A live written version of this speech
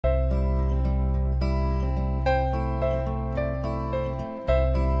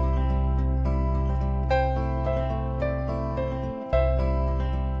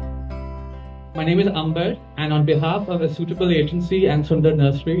My name is Amber, and on behalf of a suitable agency and Sunder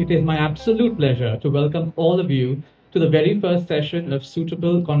Nursery, it is my absolute pleasure to welcome all of you to the very first session of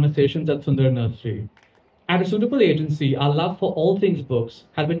Suitable Conversations at Sunder Nursery. At a suitable agency, our love for all things books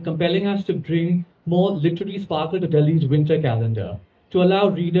has been compelling us to bring more literary sparkle to Delhi's winter calendar, to allow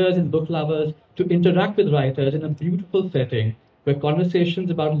readers and book lovers to interact with writers in a beautiful setting where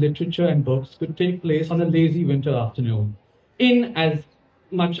conversations about literature and books could take place on a lazy winter afternoon, in as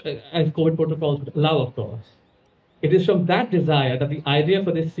much as COVID protocols would allow, of course. It is from that desire that the idea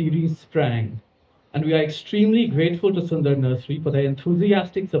for this series sprang, and we are extremely grateful to Sunder Nursery for their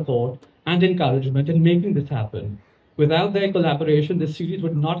enthusiastic support and encouragement in making this happen. Without their collaboration, this series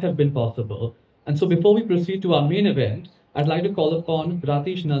would not have been possible. And so before we proceed to our main event, I'd like to call upon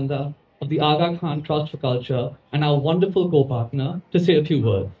Ratish Nanda of the Aga Khan Trust for Culture and our wonderful co-partner to say a few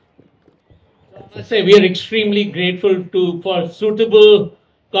words. I say we are extremely grateful for the suitable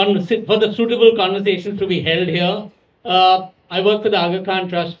conversations to be held here. I work for the Aga Khan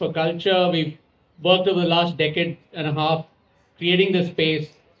Trust for Culture. We've worked over the last decade and a half creating this space.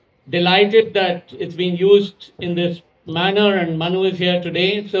 Delighted that it's being used in this manner, and Manu is here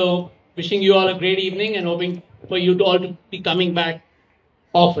today. So wishing you all a great evening and hoping for you to all to be coming back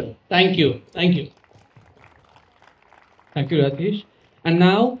often. Thank you. Thank you. Thank you, Ratish. And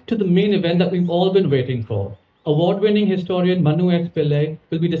now to the main event that we've all been waiting for. Award-winning historian Manu S. Pillai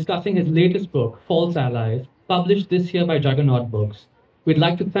will be discussing his latest book, False Allies, published this year by Juggernaut Books. We'd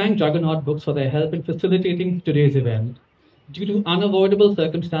like to thank Juggernaut Books for their help in facilitating today's event. Due to unavoidable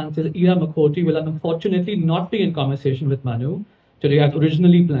circumstances, Ira Makhoti will unfortunately not be in conversation with Manu today as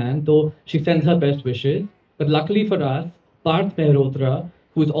originally planned, though she sends her best wishes. But luckily for us, Parth Mehrotra,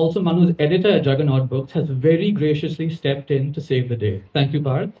 who is also Manu's editor at Juggernaut Books, has very graciously stepped in to save the day. Thank you,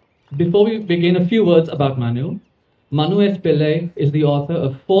 Parth. Before we begin, a few words about Manu. Manu S. Pillai is the author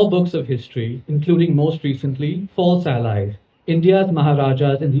of 4 books of history, including most recently, False Allies, India's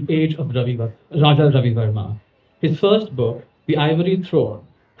Maharajas in the Age of Raja Ravi Verma. His first book, The Ivory Throne,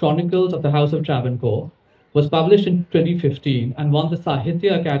 Chronicles of the House of Travancore, was published in 2015 and won the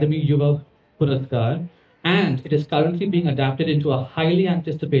Sahitya Akademi Yuva Puraskar, and it is currently being adapted into a highly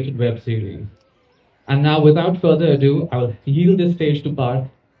anticipated web series. And now, without further ado, I'll yield the stage to Parth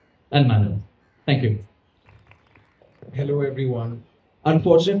and Manu. Thank you. Hello, everyone.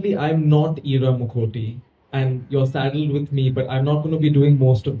 Unfortunately, I'm not Ira Mukhoti, and you're saddled with me, but I'm not going to be doing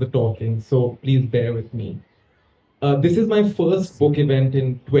most of the talking, so please bear with me. This is my first book event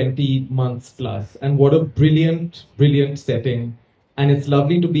in 20 months plus, and what a brilliant, brilliant setting. And it's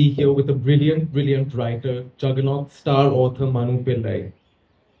lovely to be here with a brilliant, brilliant writer, Juggernaut star author Manu Pillai.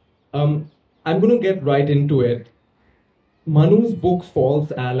 I'm going to get right into it. Manu's book,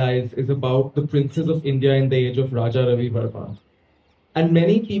 False Allies, is about the princes of India in the age of Raja Ravi Verma. And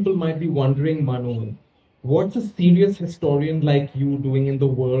many people might be wondering, Manu, what's a serious historian like you doing in the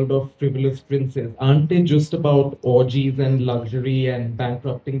world of frivolous princes? Aren't they just about orgies and luxury and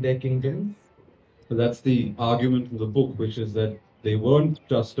bankrupting their kingdoms? So that's the argument in the book, which is that they weren't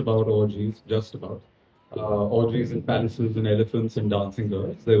just about orgies, orgies and palaces and elephants and dancing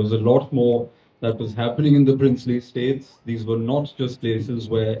girls. There was a lot more that was happening in the princely states. These were not just places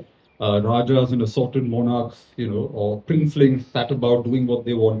where rajas and assorted monarchs, or princelings sat about doing what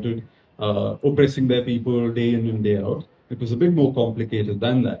they wanted, oppressing their people day in and day out. It was a bit more complicated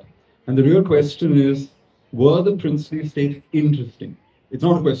than that. And the real question is, were the princely states interesting? It's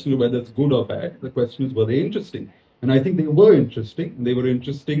not a question of whether it's good or bad. The question is, were they interesting? And I think they were interesting. They were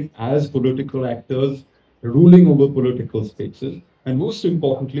interesting as political actors ruling over political spaces. And most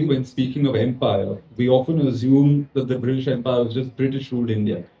importantly, when speaking of empire, we often assume that the British Empire was just British ruled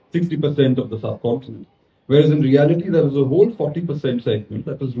India, 60% of the subcontinent. Whereas in reality, there was a whole 40% segment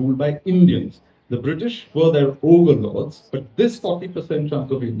that was ruled by Indians. The British were their overlords, but this 40% chunk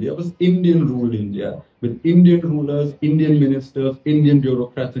of India was Indian ruled India, with Indian rulers, Indian ministers, Indian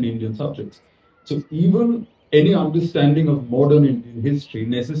bureaucrats, and Indian subjects. So even any understanding of modern Indian history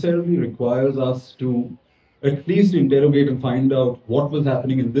necessarily requires us to at least interrogate and find out what was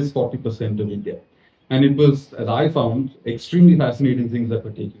happening in this 40% of India. And it was, as I found, extremely fascinating things that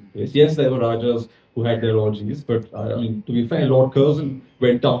were taking place. Yes, there were rajas who had their orgies, but to be fair, Lord Curzon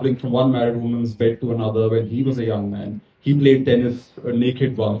went tumbling from one married woman's bed to another when he was a young man. He played tennis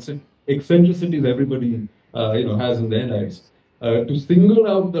naked once. And eccentricities everybody has in their lives. To single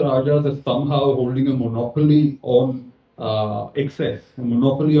out the rajas as somehow holding a monopoly on excess, a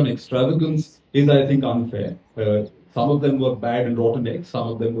monopoly on extravagance is, I think, unfair. Some of them were bad and rotten eggs, some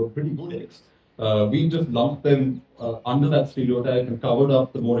of them were pretty good eggs. We just lumped them under that stereotype and covered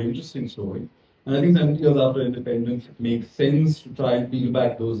up the more interesting story. And I think 70 years after independence, it makes sense to try and peel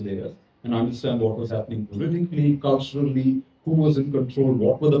back those layers and understand what was happening politically, culturally, who was in control,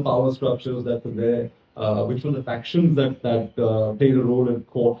 what were the power structures that were there, which were the factions that played a role in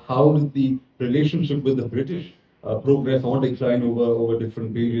court, how did the relationship with the British progress or decline over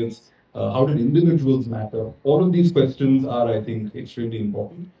different periods, how did individuals matter? All of these questions are, I think, extremely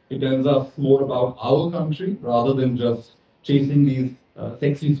important. It tells us more about our country rather than just chasing these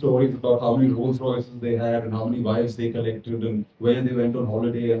sexy stories about how many Rolls Royces they had and how many wives they collected and where they went on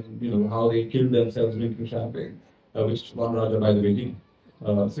holiday and how they killed themselves drinking champagne, which one Raja, by the way, did.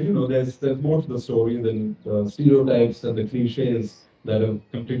 There's more to the story than the stereotypes and the cliches that have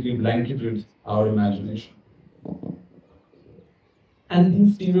completely blanketed our imagination. And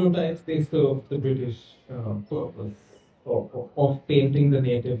these stereotypes, they serve the British purpose of painting the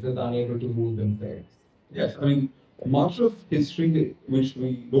natives as unable to rule themselves. Yes, I mean, much of history which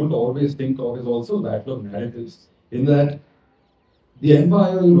we don't always think of is also that of narratives, in that the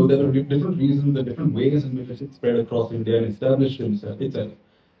empire, there were different reasons, the different ways in which it spread across India and established itself.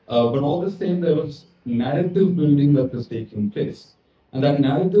 But all the same, there was narrative building that was taking place. And that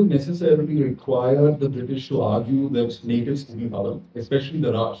narrative necessarily required the British to argue that natives couldn't govern, especially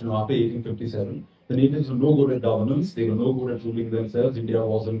the Raj, after 1857. The natives were no good at governance, they were no good at ruling themselves, India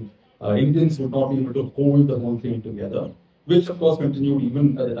wasn't, Indians would not be able to hold the whole thing together, which of course continued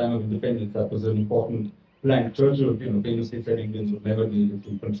even at the time of independence. That was an important plank. Churchill, famously said Indians would never be able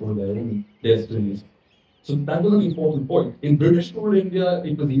to control their own destinies. So that was an important point. In British ruled India,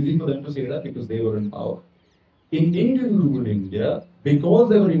 it was easy for them to say that because they were in power. In Indian ruled India, because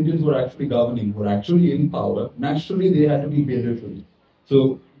there were Indians who were actually governing, who were actually in power, naturally they had to be military.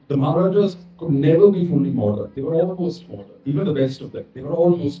 So the Maharajas could never be fully modern. They were almost modern, even the best of them. They were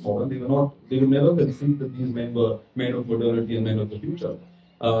almost modern. They were never conceived that these men were men of modernity and men of the future.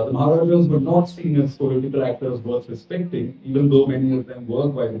 The Maharajas were not seen as political actors worth respecting, even though many of them were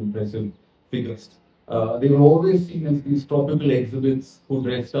quite impressive figures. They were always seen as these tropical exhibits who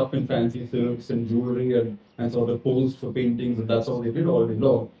dressed up in fancy silks and jewelry and sort of posed for paintings, and that's all they did all day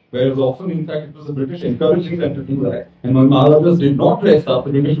long. Whereas often, in fact, it was the British encouraging them to do that. And when Maharajas did not dress up,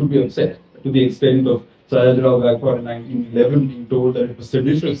 the British would be upset to the extent of Sayajirao Gaikwad in 1911 being told that it was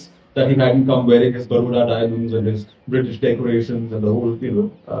seditious that he hadn't come wearing his Baroda diamonds and his British decorations and the whole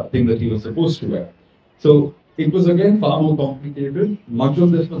thing that he was supposed to wear. So it was again far more complicated. Much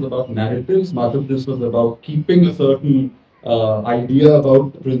of this was about narratives, much of this was about keeping a certain idea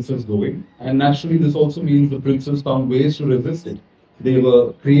about the princes going. And naturally, this also means the princes found ways to resist it. They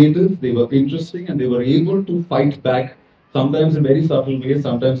were creative, they were interesting, and they were able to fight back, sometimes in very subtle ways,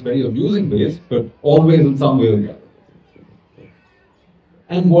 sometimes very amusing ways, but always in some way or the other.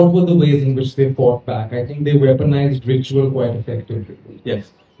 And what were the ways in which they fought back? I think they weaponized ritual quite effectively.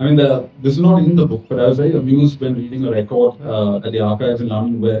 Yes. I mean, this is not in the book, but I was very amused when reading a record at the archives in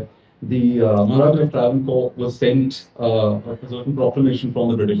London where the Maharaja of Travancore was sent a certain proclamation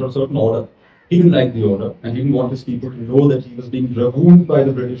from the British, or a certain order. He didn't like the order, and he didn't want his people to know that he was being dragooned by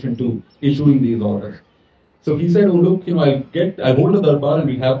the British into issuing these orders. So he said, oh look, I'll hold a darbar and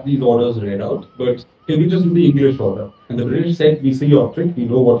we'll have these orders read out, but can we just do the English order? And the British said, we see your trick, we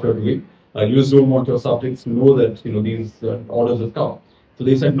know what you're doing. You just don't want your subjects to know that these orders have come. So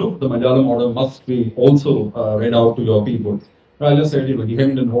they said, no, the Malayalam order must be also read out to your people. Raja said, he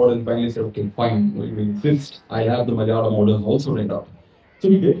hemmed and hawed and finally said, okay, fine, we insist, I'll have the Malayalam orders also read out. So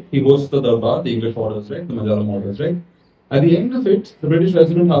he did. He goes to the darbar, the English orders read, the Malayalam orders read. At the end of it, the British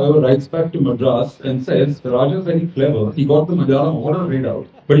resident, however, writes back to Madras and says, the Raja is very clever. He got the Malayalam order read out,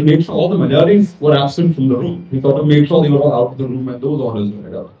 but he made sure all the Malayalis were absent from the room. He sort of made sure they were all out of the room and those orders were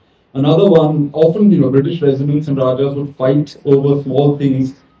read out. Another one, often, British residents and Rajas would fight over small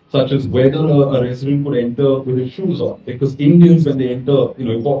things such as whether a resident could enter with his shoes on. Because Indians, when they enter,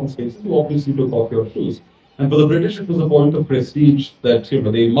 important spaces, you obviously took off your shoes. And for the British, it was a point of prestige that,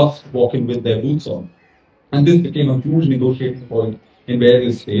 they must walk in with their boots on. And this became a huge negotiating point in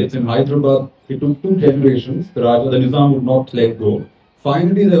various states. In Hyderabad, it took 2 generations. The Nizam would not let go.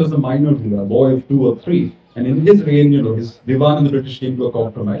 Finally, there was a minor ruler, a boy of 2 or 3. And in his reign, his Diwan and the British came to a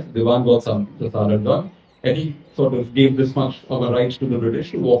compromise. Diwan got something, the Sadar done. And he sort of gave this much of a right to the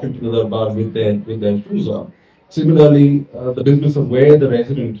British to walk into the Darbar with their shoes on. Similarly, the business of where the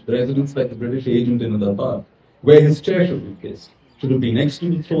residents like the British agent in the Darbar, where his chair should be placed. Should it be next to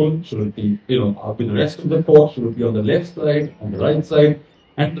the throne? Should it be, up with the rest of the court? Should it be on the left side, on the right side?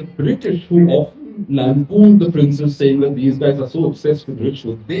 And the British, who often lampooned the princes, saying that these guys are so obsessed with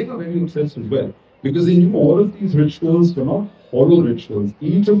rituals, they were very obsessed as well. Because they knew all of these rituals were not hollow rituals.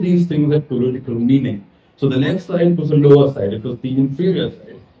 Each of these things had political meaning. So the left side was the lower side, it was the inferior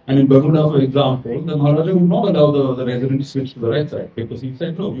side. And in Bermuda, for example, the Maharaja would not allow the resident to switch to the right side because he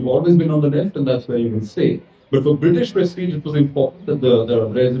said, no, you've always been on the left and that's where you will stay. But for British prestige, it was important that the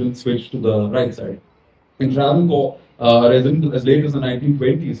resident switched to the right side. In Travancore, a resident as late as the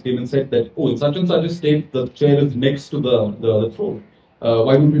 1920s came and said that, oh, in such and such a state, the chair is next to the throne.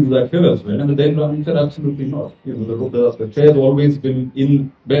 Why would we do that here as well? And the then Brahmin said, absolutely not. You know, the chair has always been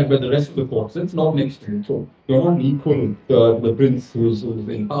in where the rest of the court sits, not next to you. So you're not equal to the prince who's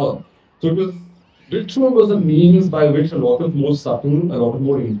in power. So it was ritual was a means by which a lot of more subtle, a lot of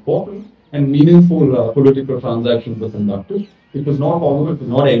more important and meaningful political transactions were conducted. It was not hollow, it was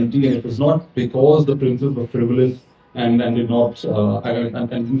not empty, and it was not because the princes were frivolous and did not and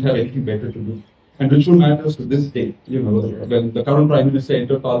didn't have anything better to do. And ritual matters to this day. You know, when the current prime minister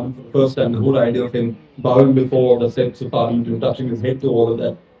entered parliament for the first time, the whole idea of him bowing before the steps of parliament and touching his head to all of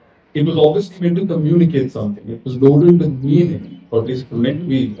that, it was obviously meant to communicate something. It was loaded with meaning, or at least it was meant to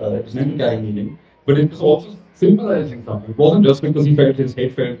be, it was meant to carry meaning. But it was also symbolizing something. It wasn't just because he felt his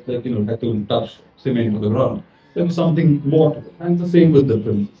head felt that had to touch cement to the ground. There was something more to it. And it's the same with the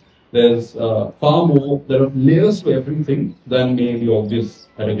princes. There's far more. There are layers to everything than may be obvious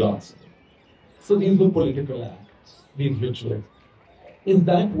at a glance. So these were political acts, these rituals. Is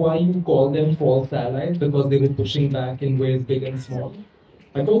that why you call them false allies? Because they were pushing back in ways big and small?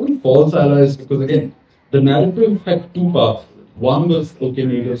 I call them false allies because, again, the narrative had two parts. One was, okay,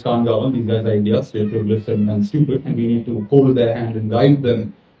 natives can't govern, these guys are idiots, they're frivolous and stupid, and we need to hold their hand and guide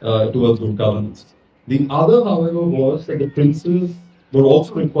them towards good governance. The other, however, was that the princes were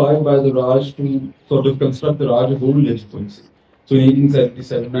also required by the Raj to sort of construct the Raj's own legitimacy. So in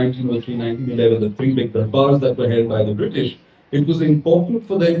 1877, 1903, 1911, the three big darbars that were held by the British, it was important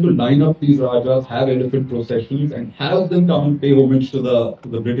for them to line up these Rajas, have elephant processions, and have them come and pay homage to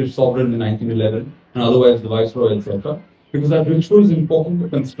the British sovereign in 1911, and otherwise the Viceroy, etc. Because that ritual is important to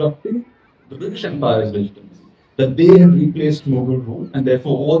constructing the British Empire's legitimacy. That they had replaced Mughal rule, and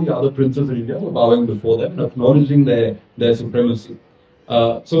therefore all the other princes in India were bowing before them and acknowledging their supremacy.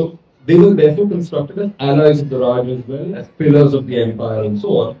 So they were therefore constructed as allies of the Raj as well, as pillars of the empire and so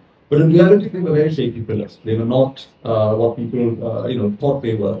on. But in reality, they were very shaky pillars. They were not what people thought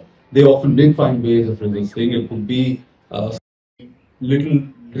they were. They often did find ways of resisting. It could be little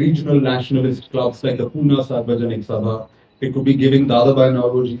regional nationalist clubs like the Pune Sarvajanik Sabha. It could be giving Dadabhai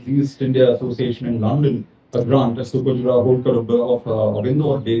Naoroji's East India Association in London a grant, a Supajura Holkar of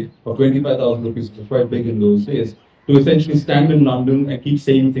Indore date of 25,000 rupees, which was quite big in those days, to essentially stand in London and keep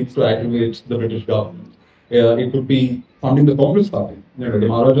saying things to aggravate the British government. It could be funding the Congress party. The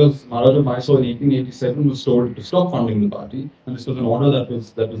Maharaja Mysore in 1887 was told to stop funding the party, and this was an order that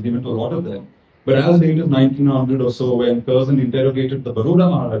was given to a lot of them. But as late as 1900 or so, when Curzon interrogated the Baroda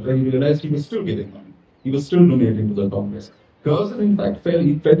Maharaja, he realized he was still giving money. He was still donating to the Congress. Curzon, in fact, felt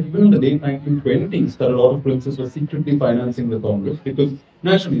even in the late 1920s that a lot of princes were secretly financing the Congress because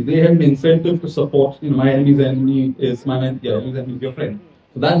naturally they had an incentive to support, my enemy's enemy is my enemy's enemy is your friend.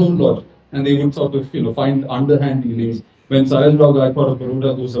 So that whole logic. And they would sort of, find underhand dealings. When Sayajrao Gaikwad of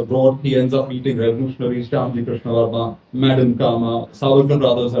Baroda goes abroad, he ends up meeting revolutionaries, Shyamji Krishna Varma, Madam Kama, Savarkar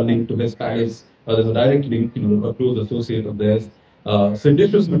brothers are linked to his palace. There's a direct link, a close associate of theirs.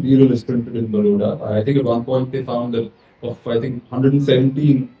 Seditious material is printed in Baroda. I think at one point they found that of,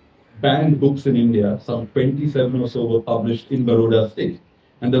 117 banned books in India, some 27 or so were published in Baroda state.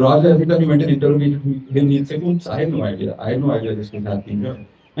 And the Raja, every time you went and interrogated him, he'd say, oops, I had no idea. I had no idea this was happening here.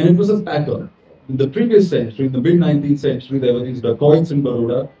 And it was a pattern. In the previous century, in the mid-19th century, there were these dacoits in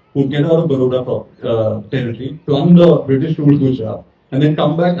Baroda who get out of Baroda territory, plunder British ruled Gujarat, and then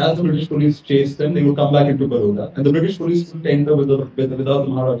come back as the British police chased them. They would come back into Baroda, and the British police would enter without the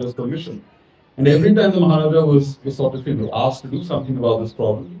Maharaja's permission. And every time the Maharaja was sort of asked to do something about this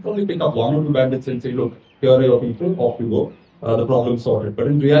problem, he'd probably pick up one or two bandits and say, look, here are your people, off you go. The problem sorted. But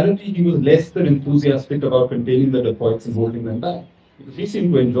in reality, he was less than enthusiastic about containing the dacoits and holding them back. Because he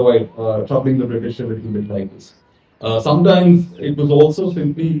seemed to enjoy troubling the British a little bit like this. Sometimes it was also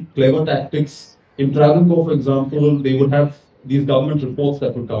simply clever tactics. In Travancore, for example, they would have these government reports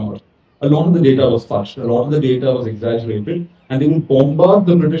that would come out. A lot of the data was fudged, a lot of the data was exaggerated, and they would bombard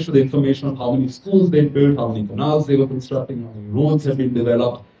the British with information on how many schools they'd built, how many canals they were constructing, how many roads had been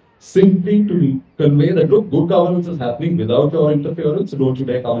developed, simply to convey that, look, good governance is happening without your interference, so don't you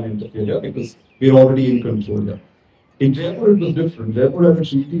dare come and interfere here, because we're already in control here. In Jaipur, it was different. Jaipur had a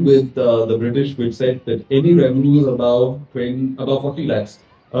treaty with the British which said that any revenues above 40 lakhs,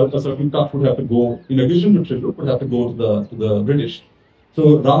 a certain cut would have to go, in addition to tribute, would have to go to the British.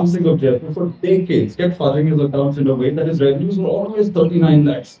 So Ram Singh of Jaipur for decades kept fudging his accounts in a way that his revenues were always 39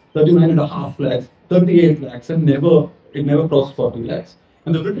 lakhs, 39 and a half lakhs, 38 lakhs, and it never crossed 40 lakhs.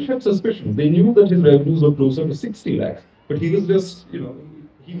 And the British had suspicions. They knew that his revenues were closer to 60 lakhs, but he was just,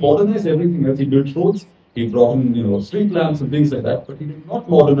 he modernized everything else. He built roads, he brought in, street lamps and things like that, but he did not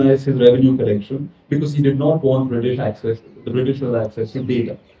modernize his revenue collection because he did not want the British to have access to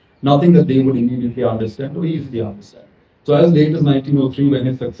data. Nothing that they would immediately understand or easily understand. So as late as 1903, when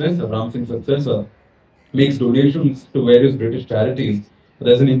his successor, Ram Singh's successor, makes donations to various British charities,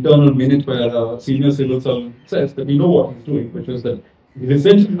 there's an internal minute where a senior civil servant says that we know what he's doing, which is that he's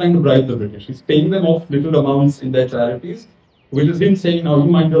essentially trying to bribe the British. He's paying them off little amounts in their charities, which is him saying, now you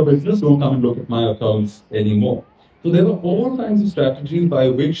mind your business, don't come and look at my accounts anymore. So there were all kinds of strategies by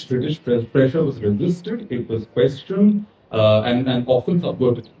which British pressure was resisted, it was questioned, and often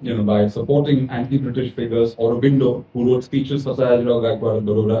subverted, by supporting anti-British figures. Aurobindo, who wrote speeches for Sayajirao Gaikwad of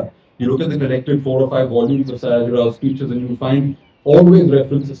Baroda. You look at the collected 4 or 5 volumes of Sayajirao's speeches, and you find always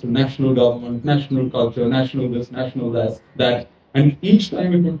references to national government, national culture, national this, national that, and each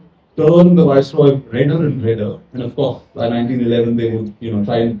time it would turn the viceroy redder and redder. And of course, by 1911 they would,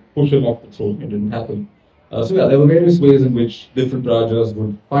 try and push him off the throne. It didn't happen. So yeah, there were various ways in which different Rajas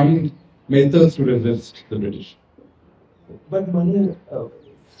would find methods to resist the British. But Manu,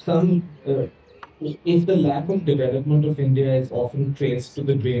 if the lack of development of India is often traced to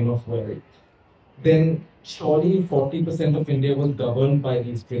the drain of wealth, then surely 40% of India was governed by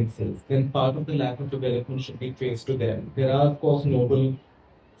these princes. Then part of the lack of development should be traced to them. There are, of course, noble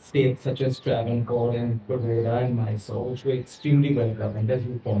states such as Travancore and Baroda and Mysore, which were extremely well governed, as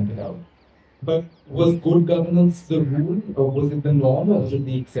you pointed out. But was good governance the rule, or was it the norm, or was it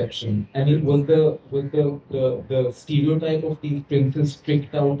the exception? I mean, was the stereotype of these princes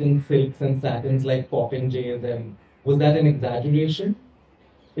tricked out in silks and satins like popinjays, and was that an exaggeration?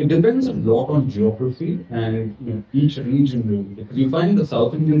 It depends a lot on geography and each region really. Because you find the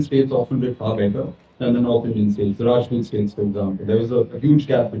South Indian states often did far better than the North Indian states, the Rajput states, for example. There was a huge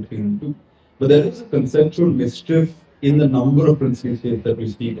gap between the two. But there is a conceptual mischief in the number of princely states that we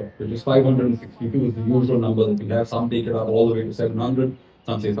speak of, which is 562 is the usual number that we have. Some take it up all the way to 700,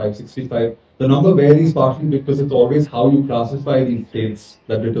 some say 565. The number varies partly because it's always how you classify these states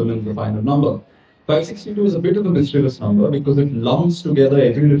that determines the final number. 562 is a bit of a mischievous number because it lumps together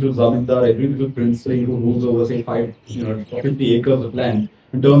every little zamindar, every little princely who rules over, say, 50 acres of land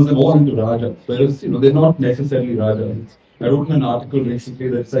and turns them all into rajas. Whereas, they're not necessarily rajas. I wrote in an article recently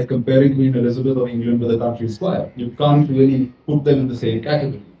that it's like comparing Queen Elizabeth of England with a country squire. You can't really put them in the same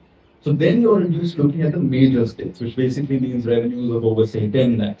category. So then you're reduced looking at the major states, which basically means revenues of over, say,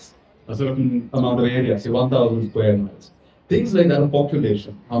 10 lakhs, a certain amount of area, say 1,000 square miles. Things like that, a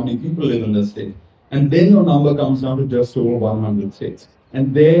population, how many people live in the state. And then your number comes down to just over 100 states.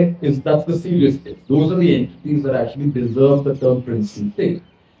 And that's the serious state. Those are the entities that actually deserve the term princely state.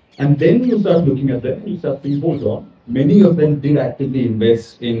 And then you start looking at them and you start thinking, hold on, many of them did actively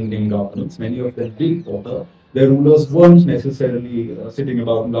invest in governance. Many of them did order. Their rulers weren't necessarily sitting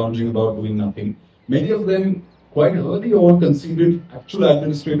about, lounging about, doing nothing. Many of them quite early on conceded actual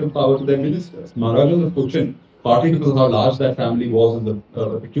administrative power to their ministers. Maharajas of Cochin, partly because of how large that family was and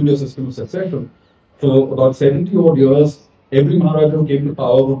the peculiar system of succession, for about 70 odd years, every Maharaja who came to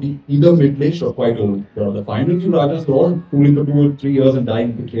power would be either middle-aged or quite old. The final few Rajas were all ruling for 2 or 3 years and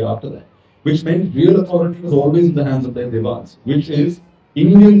dying quickly after that, which meant real authority was always in the hands of their Devans, which is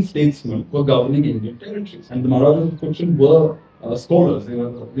Indian statesmen who were governing Indian territories. And the Maharajas of Cochin were scholars. They were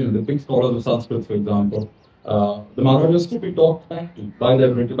the big scholars of Sanskrit, for example. The Maharajas could be talked back to by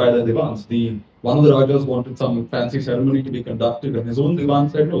their Devans. One of the Rajas wanted some fancy ceremony to be conducted, and his own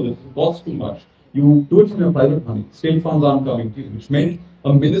Devan said, no, this costs too much. You do it from your private money. State funds aren't coming to you, which meant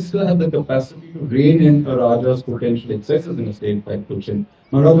a minister had the capacity to rein in a Raja's potential excesses in a state like Cochin.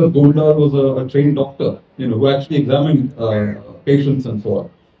 Maharaja Gondar was a trained doctor, who actually examined patients and so on.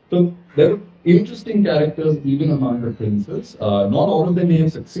 So there were interesting characters even among the princes. Not all of them may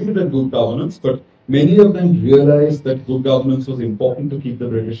have succeeded at good governance, but many of them realized that good governance was important to keep the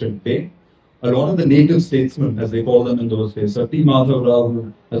British at bay. A lot of the native statesmen, as they call them in those days, Sati Madhav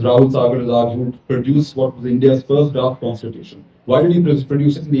Rao, as Rahul Sagar has argued, produced what was India's first draft constitution. Why did he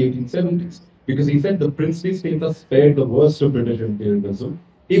produce it in the 1870s? Because he said the princely states are spared the worst of British imperialism.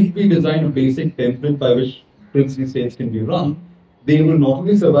 If we design a basic template by which princely states can be run, they will not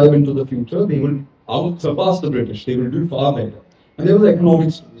only survive into the future, they will surpass the British. They will do far better. And there was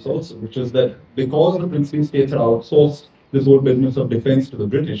economics also, which is that because the princely states had outsourced this whole business of defense to the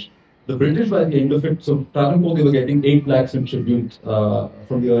British, by the end of it, so Travancore, they were getting 8 lakhs in tribute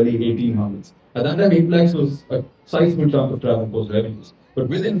from the early 1800s. At that time, 8 lakhs was a sizable chunk of Travancore's revenues. But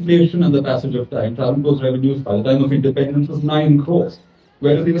with inflation and the passage of time, Travancore's revenues by the time of independence was 9 crores,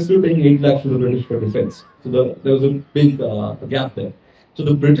 whereas they were still paying 8 lakhs to the British for defense. So there was a big gap there. So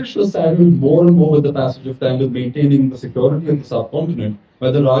the British were saddled more and more with the passage of time with maintaining the security of the subcontinent,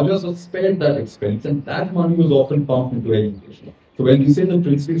 where the Rajas were spared that expense, and that money was often pumped into education. So when we say the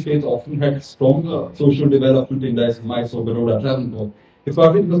princely states often had stronger social development indices, Mysore, Baroda, Travancore, it's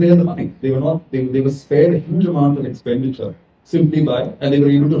partly because they had the money. They were not. They were spared a huge amount of expenditure simply by, and they were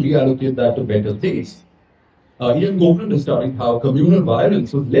able to reallocate that to better things. Ian Copeland is studying how communal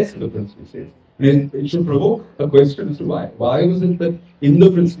violence was less in the princely states. And it should provoke a question as to why. Why was it that in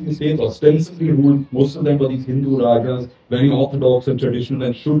the princely states, ostensibly ruled, most of them were these Hindu rajas, very orthodox and traditional,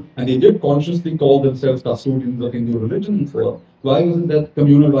 and they did consciously call themselves custodians of Hindu religion and so on. Why was it that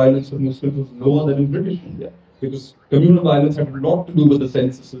communal violence with Muslims was lower than in British India? Because communal violence had a lot to do with the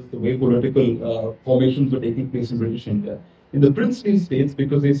censuses, the way political formations were taking place in British India. In the princely states,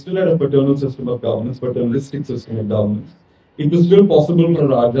 because they still had a paternal system of governance, paternalistic system of governance, it was still possible for a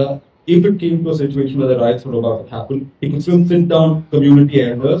Raja, if it came to a situation where the riots were about to happen, he could still sit down community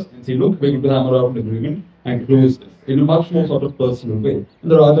elders and say, look, we're going to hammer out an agreement and close this in a much more sort of personal way.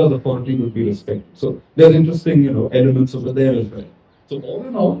 And the Raja's authority would be respected. So there's interesting, elements over there as well. So all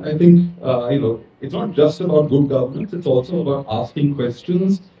in all, I think, it's not just about good governance, it's also about asking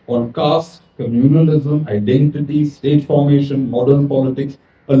questions on caste, communalism, identity, state formation, modern politics,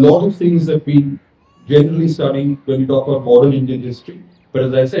 a lot of things that we generally study when we talk about modern Indian history. But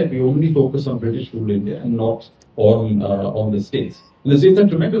as I said, we only focus on British rule India and not on the states. And the states had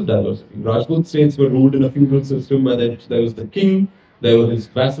tremendous diversity. Rajput states were ruled in a feudal system where there was the king, there were his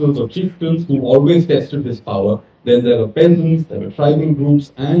vassals or chieftains who always tested his power. Then there were peasants, there were tribal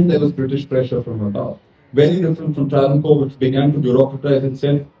groups, and there was British pressure from above. Very different from Travancore, which began to bureaucratize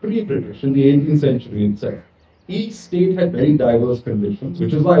itself pre-British in the 18th century itself. Each state had very diverse conditions,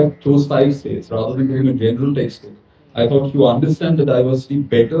 which is why I chose 5 states rather than giving a general textbook. I thought you understand the diversity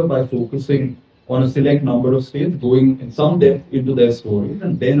better by focusing on a select number of states, going in some depth into their stories,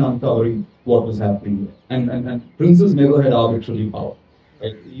 and then uncovering what was happening there. And princes never had arbitrary power.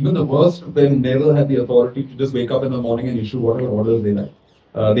 Right? Even the worst of them never had the authority to just wake up in the morning and issue whatever orders they like.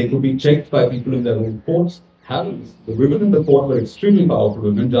 They could be checked by people in their own courts. Havens, the women in the court were extremely powerful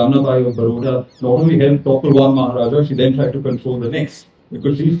women. Jamnabai of Baroda not only helped topple one Maharaja, she then tried to control the next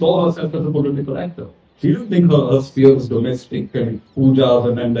because she saw herself as a political actor. She didn't think her sphere was domestic and pujas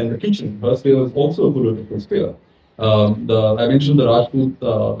and then the kitchen. Her sphere was also a political sphere. I mentioned the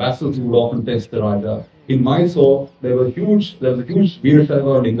Rajput vassals who would often test the Raja. In Mysore, there was a huge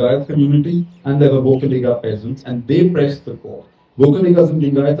Veerashaiva Lingayat community and there were Vokaliga peasants and they pressed the court. Vokaligas and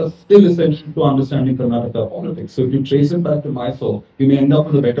Lingayats are still essential to understanding Karnataka politics. So if you trace it back to Mysore, you may end up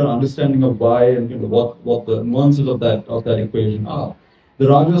with a better understanding of why and what the nuances of that equation are. The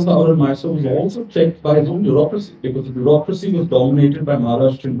Raja's power in Mysore was also checked by his own bureaucracy because the bureaucracy was dominated by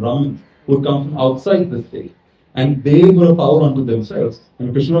Maharashtrian Brahmins who had come from outside the state. And they were a power unto themselves.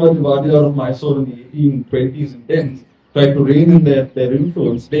 And Krishnaraj Vadiyar of Mysore in the 1820s and 10s tried to rein in their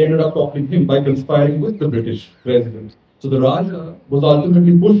influence. They ended up toppling him by conspiring with the British president. So the Raja was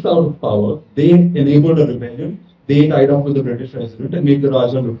ultimately pushed out of power. They enabled a rebellion. They tied up with the British president and made the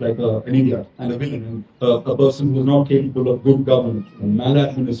Raja look like an idiot and a villain, a person who was not capable of good governance,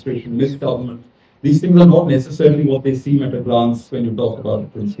 maladministration, misgovernment. These things are not necessarily what they seem at a glance when you talk about a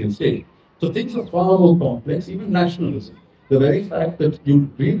princely state. So things are far more complex, even nationalism. The very fact that you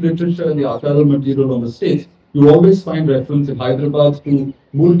read literature in the archival material on the states, you always find reference in Hyderabad to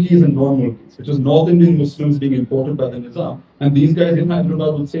mulkis and non-mulkis, which is North Indian Muslims being imported by the Nizam. And these guys in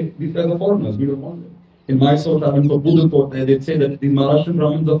Hyderabad would say, these guys are foreigners, we don't want them. In Mysore, Travancore, Pudukot, they'd say that these Maharashtrian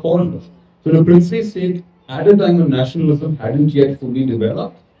Brahmins are foreigners. So in a princely state, at a time when nationalism hadn't yet fully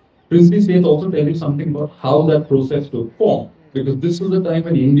developed, princely states also tell you something about how that process took form. Because this was a time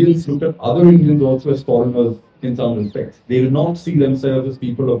when Indians looked at other Indians also as foreigners in some respects. They did not see themselves as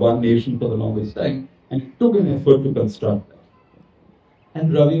people of one nation for the longest time. And it took an effort to construct that.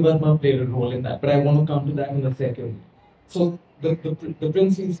 And Ravi Verma played a role in that, but I want to come to that in a second. So the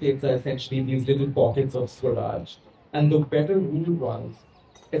princely states are essentially these little pockets of Swaraj. And the better ruled ones,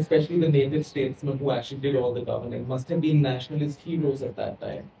 especially the native statesmen who actually did all the governing, must have been nationalist heroes at that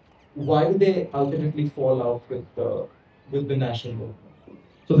time. Why did they ultimately fall out with the national movement?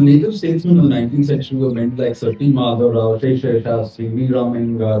 So the native statesmen of the 19th century were men like Sir T. Madhav Rao, Shesha Shastri, V.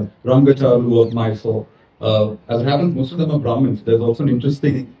 Ramingar, Rangacharu of Mysore. As it happens, most of them are Brahmins. There's also an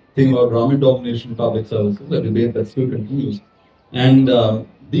interesting thing about Brahmin domination in public services, a debate that still continues. And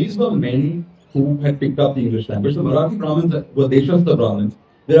these were men who had picked up the English language. The Marathi Brahmins were Deshastha Brahmins.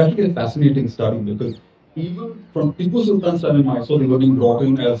 They're actually a fascinating study because even from Tipu Sultan's time in Mysore, they were being brought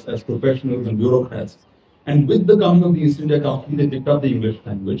in as professionals and bureaucrats. And with the coming of the East India Company, they picked up the English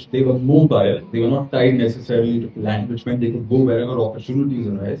language. They were mobile. They were not tied necessarily to land, which meant they could go wherever opportunities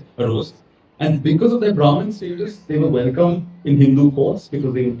arose. And because of their Brahmin status, they were welcome in Hindu courts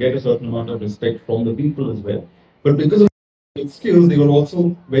because they would get a certain amount of respect from the people as well. But because of their skills, they were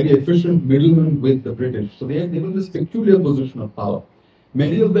also very efficient middlemen with the British. So they were in this peculiar position of power.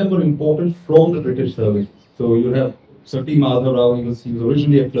 Many of them were imported from the British service. So you have Sir T. Madhav Rao, he was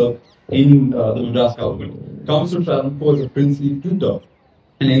originally a clerk in the Madras government, comes to Travancore as a princely tutor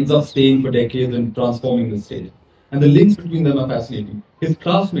and ends up staying for decades and transforming the state. And the links between them are fascinating. His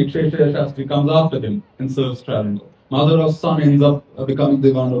classmate, Sheshaya Shastri, comes after him and serves Travancore. Madhav Rao's son ends up becoming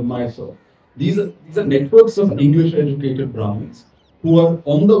Diwan of Mysore. These are networks of English-educated Brahmins who are,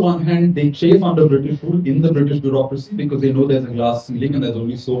 on the one hand, they chafe under British rule in the British bureaucracy because they know there's a glass ceiling and there's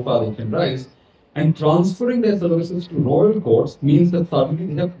only so far they can rise. And transferring their services to royal courts means that suddenly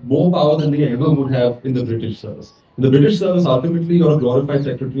they have more power than they ever would have in the British service. In the British service, ultimately, you're a glorified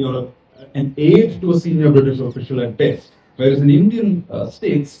secretary or an aide to a senior British official at best. Whereas in Indian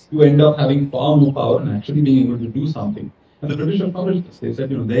states, you end up having far more power and actually being able to do something. And the British acknowledged this. They said,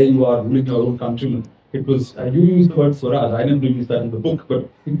 there you are ruling your own countrymen. It was, you used the word Swaraj, I never used that in the book, but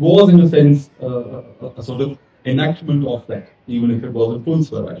it was in a sense a sort of enactment of that, even if it wasn't full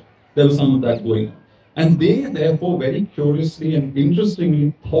Swaraj. There was some of that going on. And they therefore very curiously and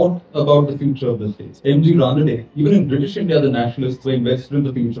interestingly thought about the future of the states. M.G. Ranade, even in British India, the nationalists were invested in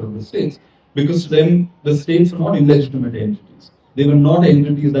the future of the states because to them the states were not illegitimate entities. They were not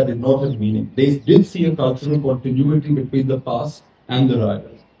entities that did not have meaning. They did see a cultural continuity between the past and the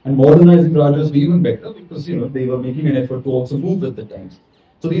Rajas. And modernizing Rajas were even better because they were making an effort to also move with the times.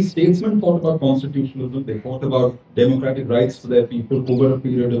 So these statesmen thought about constitutionalism, they thought about democratic rights for their people over a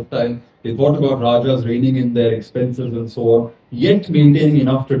period of time, they thought about Rajas reigning in their expenses and so on, yet maintaining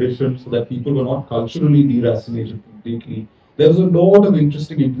enough tradition so that people were not culturally deracinated completely. There was a lot of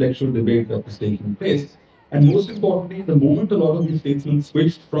interesting intellectual debate that was taking place. And most importantly, the moment a lot of these statesmen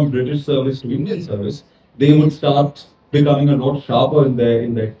switched from British service to Indian service, they would start becoming a lot sharper in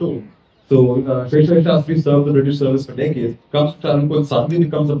their tone. So Sheshaya Shastri served the British service for decades, comes to Travancore and suddenly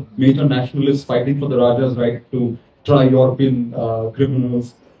becomes a major nationalist fighting for the Raja's right to try European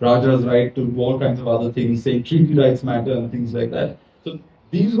criminals, Raja's right to do all kinds of other things, saying treaty rights matter and things like that. So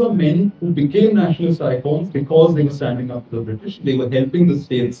these were men who became nationalist icons because they were standing up to the British. They were helping the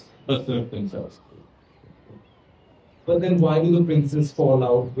states assert themselves. But then why do the princes fall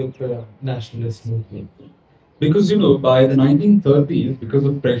out with the nationalist movement? Because, by the 1930s, because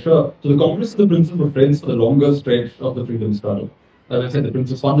of pressure, so the Congress and the princes were friends for the longer stretch of the freedom struggle. As I said, the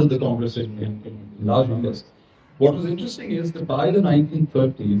princes funded the Congress in large numbers. What was interesting is that by the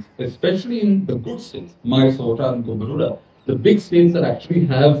 1930s, especially in the good states, Mysore, Travancore, Baroda, the big states that actually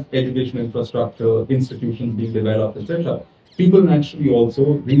have education infrastructure, institutions being developed, etc., people naturally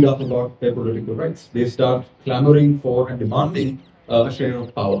also read up about their political rights. They start clamoring for and demanding a share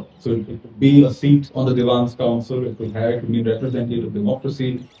of power. So it could be a seat on the Diwan's Council, it could be representative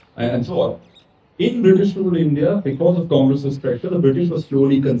democracy, and so on. In British ruled India, because of Congress's pressure, the British were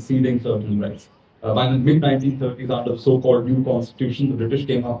slowly conceding certain rights. By the mid-1930s, under the so-called new constitution the British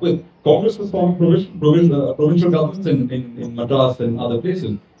came up with, Congress was forming provincial governments in Madras and other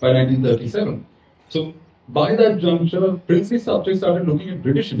places by 1937. So by that juncture, princely subjects started looking at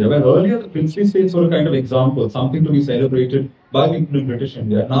British India, where earlier the princely states were a kind of example, something to be celebrated by people in British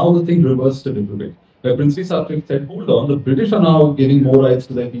India. Now the thing reversed a little bit, where princely subjects said, hold on, the British are now giving more rights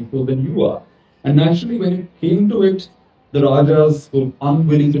to their people than you are. And naturally, when it came to it, the Rajas were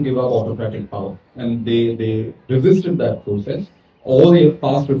unwilling to give up autocratic power, and they resisted that process. All they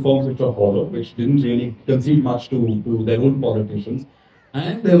passed reforms which were hollow, which didn't really concede much to their own politicians.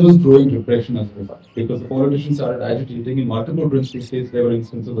 And there was growing repression as a result, because the politicians started agitating. In multiple princely states, there were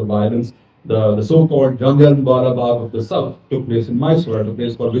instances of violence. The so-called Jangan-Wala Bagh of the south took place in Mysore, at a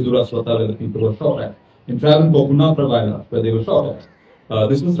place called Vidura Swata, where the people were shot at. In Travancore, Punna where they were shot at.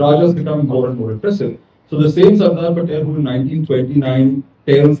 This was Rajas becoming more and more repressive. So the same Sardar Patel who in 1929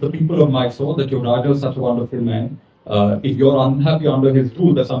 tells the people of Mysore that your Raja is such a wonderful man, if you're unhappy under his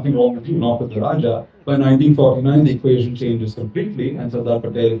rule, there's something wrong with you, not with the Raja. By 1949, the equation changes completely, and Sardar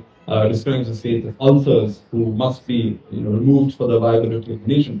Patel describes the state as ulcers who must be removed for the viability of the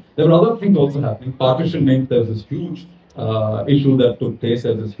nation. There were other things also happening. Partition meant there was this huge issue that took place,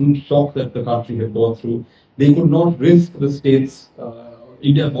 there was this huge shock that the country had gone through. They could not risk the states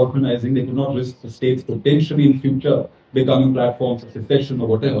India modernizing, they could not risk the states potentially in future becoming platforms of secession or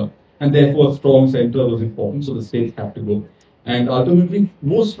whatever. And therefore, a strong center was important, so the states had to go. And ultimately,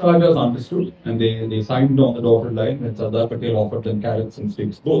 most Rajas understood, and they signed on the dotted line when Sardar Patel offered them carrots and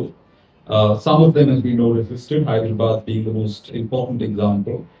sticks both. Some of them, as we know, resisted, Hyderabad being the most important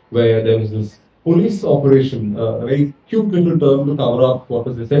example, where there was this police operation, a very cute little term to cover up what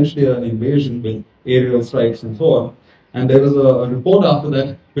was essentially an invasion with aerial strikes and so on. And there was a report after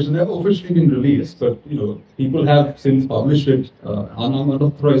that, which has never officially been released, but people have since published it,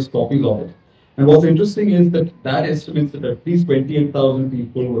 unauthorized copies of it. And what's interesting is that that estimates that at least 28,000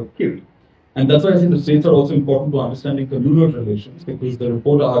 people were killed. And that's why I think the states are also important to understanding communal relations, because the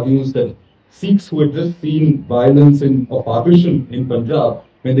report argues that Sikhs who had just seen violence of partition in Punjab,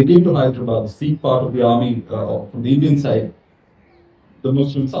 when they came to Hyderabad, the Sikh part of the army from the Indian side, the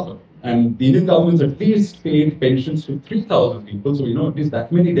Muslims suffered. And the Indian government at least paid pensions to 3,000 people, so at least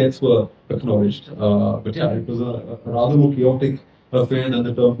that many deaths were acknowledged. But yeah, it was a rather more chaotic affair than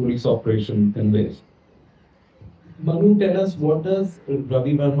the term police operation conveys. Manu, tell us, what does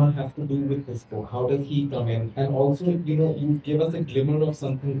Ravi Verma have to do with this book? How does he come in? And also, you gave us a glimmer of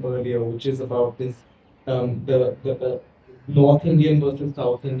something earlier, which is about this, the North Indian versus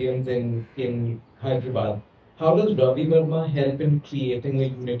South Indians in Hyderabad. How does Ravi Verma help in creating a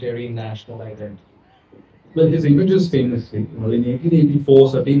unitary national identity? Well, his images famously, in 1884,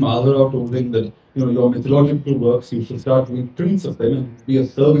 Sati Madhav told him that, your mythological works, you should start doing prints of them and be a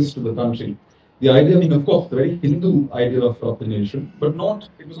service to the country. The idea being, of course, the very Hindu idea of the nation, but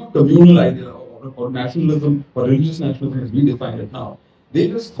it was not communal idea or nationalism or religious nationalism as we define it now. They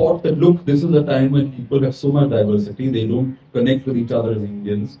just thought that, look, this is a time when people have so much diversity, they don't connect with each other as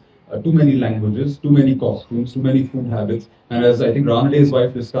Indians. Too many languages, too many costumes, too many food habits, and as I think Ranade's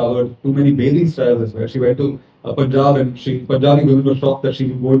wife discovered, too many bathing styles as well. She went to Punjab and Punjabi women were shocked that she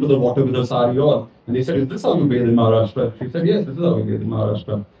would go into the water with her sari on. And they said, is this how you bathe in Maharashtra? She said, yes, this is how we bathe in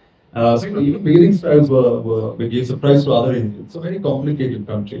Maharashtra. So even bathing styles were gave surprise to other Indians. It's a very complicated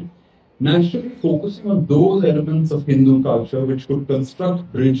country. Naturally focusing on those elements of Hindu culture which could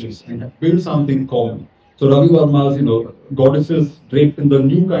construct bridges and build something common. So Ravi Verma's, goddesses draped in the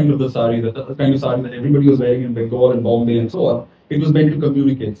new kind of the sari, the kind of sari that everybody was wearing in Bengal and Bombay and so on, it was meant to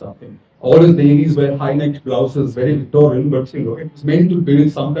communicate something. All his devis wear high-necked blouses, very Victorian, but it was meant to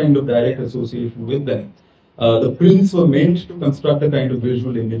build some kind of direct association with them. The prints were meant to construct a kind of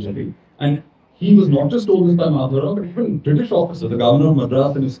visual imagery. And he was not just told this by Madhavrao, but even British officers. The governor of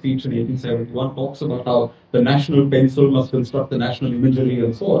Madras in his speech in 1871 talks about how the national pencil must construct the national imagery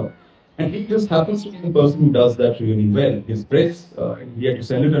and so on. And he just happens to be the person who does that really well. His press, he had to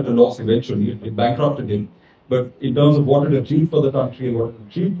sell it at a loss eventually, it bankrupted him. But in terms of what it achieved for the country and what it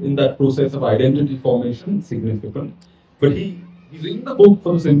achieved in that process of identity formation, it's significant. But he's in the book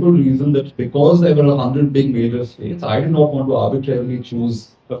for the simple reason that because there were 100 big major states, I did not want to arbitrarily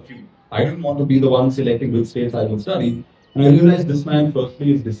choose a few. I didn't want to be the one selecting which states I will study. And I realized this man,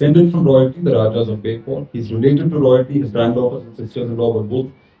 firstly, is descended from royalty, the Rajas of Bengal. He's related to royalty. His granddaughters and sisters-in-law were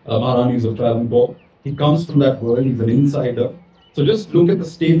both Maharanis of Travancore. He comes from that world. He's an insider. So just look at the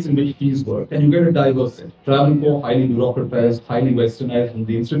states in which he's worked, and you get a diverse set. Travancore, highly bureaucratized, highly westernized, and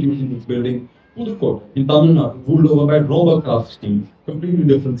the institutions it's building. Pudukot in Tamil Nadu, ruled over by robber caste teams. Completely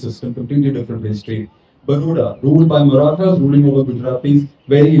different system, completely different history. Baroda, ruled by Marathas, ruling over Gujaratis.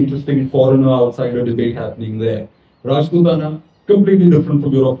 Very interesting foreigner outsider debate happening there. Rajputana, completely different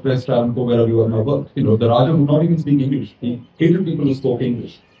from Europe, West Travancore, wherever you are now worked. The Raja would not even speak English. He hated people who spoke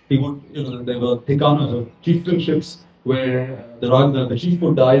English. He would, there were thikanas or chieftainships where the chief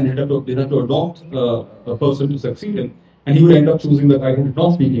would die and they'd have to adopt a person to succeed him. And he would end up choosing the guy who did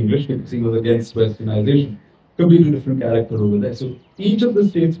not speak English because he was against westernization. Completely different character over there. So each of the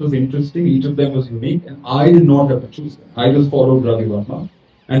states was interesting, each of them was unique, and I did not have to choose them. I just followed Ravi Verma.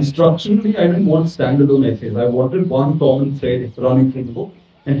 And structurally, I didn't want standalone essays. I wanted one common thread running through the book.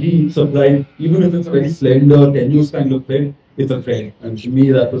 And he supplied, even if it's a very slender, tenuous kind of thread, it's a thread. And to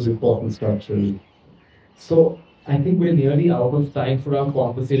me, that was important structurally. So I think we're nearly out of time for our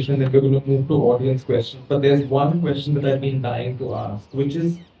conversation and we're going to move to audience questions. But there's one question that I've been dying to ask, which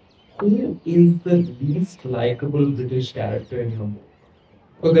is, who is the least likable British character in your book?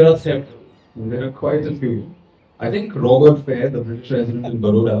 Because there are several. There are quite a few. I think Robert Fair, the British resident in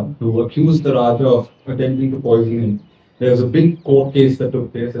Baroda, who accused the Raja of attempting to poison him. There was a big court case that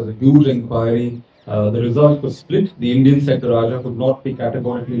took place. There was a huge inquiry. The result was split. The Indian said the Raja could not be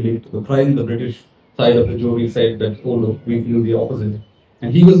categorically linked to the crime. The British side of the jury said that, oh look, we feel the opposite.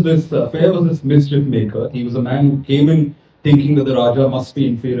 And he was this, Fair was this mischief maker. He was a man who came in thinking that the Raja must be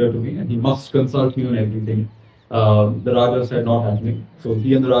inferior to me and he must consult me on everything. The Raja said not happening. So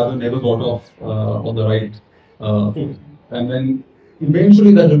he and the Raja never got off on the right foot. And then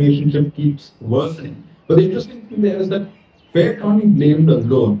eventually that relationship keeps worsening. But the interesting thing there is that Fair can't be blamed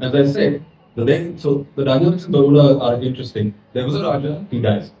alone. As I said, so the dynamics in Baroda are interesting. There was a Raja, he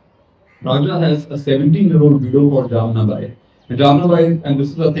dies. Raja has a 17-year-old widow called Jamnabai. And Jamnabai, and this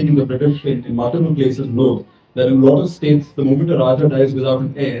is a thing in the British, in multiple places, note that in a lot of states, the moment a Raja dies without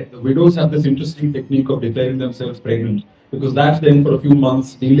an heir, the widows have this interesting technique of declaring themselves pregnant. Because that then, for a few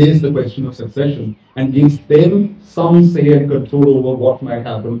months, delays the question of succession and gives them some say and control over what might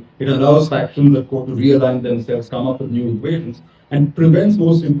happen. It allows factions at court to realign themselves, come up with new equations, and prevents,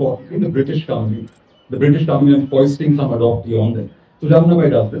 most importantly, the British coming and foisting some adoptee on them. So Jamnabai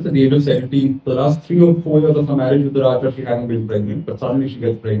does this at the age of 17. For the last 3 or 4 years of her marriage with the Raja, she hadn't been pregnant, but suddenly she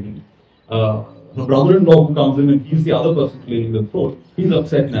gets pregnant. Her brother-in-law who comes in and he's the other person claiming the throne, he's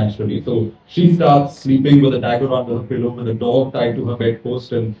upset naturally. So she starts sleeping with a dagger under her pillow, with a dog tied to her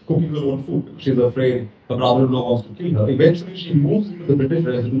bedpost and cooking her own food. She's afraid her brother-in-law wants to kill her. Eventually she moves into the British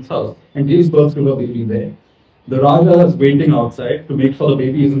resident's house and gives birth to her baby there. The Raja is waiting outside to make sure the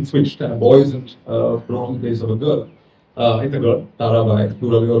baby isn't switched and a boy isn't brought in place of a girl. It's a girl, Tarabai,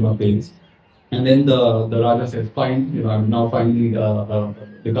 Duravi or Mates. And then the Raja says, fine, I'm now finally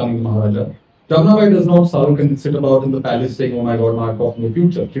becoming Maharaja. Jamnabai does not sulk and sit about in the palace saying, oh my god, my God, in the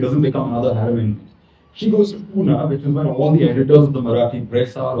future. She doesn't become another heroine. She goes to Pune, which is where all the editors of the Marathi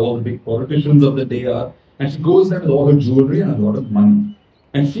press are, all the big politicians of the day are, and she goes there with all her jewelry and a lot of money.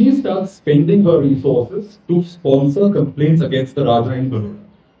 And she starts spending her resources to sponsor complaints against the Raja in Baroda.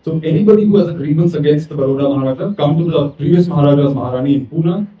 So anybody who has a grievance against the Baroda Maharaja, come to the previous Maharaja's Maharani in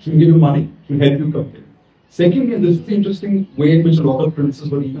Pune, she'll give you money, she'll help you complain. Secondly, and this is the interesting way in which a lot of princes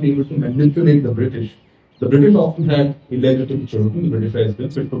were even able to manipulate the British. The British often had illegitimate children, the British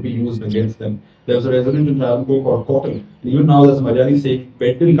residents, which could be used against them. There was a resident in Travancore called Cotton. And even now there's a Malayali saying,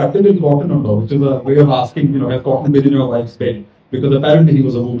 cut in cotton or no, which is a way of asking, has cotton been in your wife's bed? Because apparently he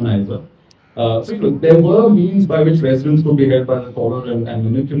was a womanizer. So there were means by which residents could be held by the collar and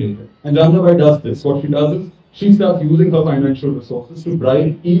manipulated. And Jandabai does this. What she does is she starts using her financial resources to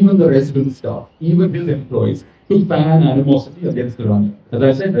bribe even the resident staff, even his employees, to fan animosity against the Rani. As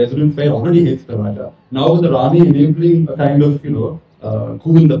I said, resident fare already hates the Raja. Now with the Rani enabling a kind of,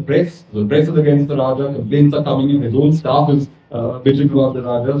 coup in the press is against the Raja, complaints are coming in, his own staff is bitching about the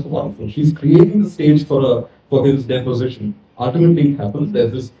Raja, so wonderful. She's creating the stage for his deposition. Ultimately, it happens.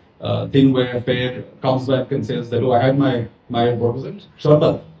 There's this thing where Fair comes back and says that, oh, I had my what was it?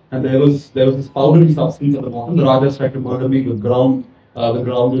 Sharbat. And there was this powdery substance at the bottom. The Rajas tried to murder me with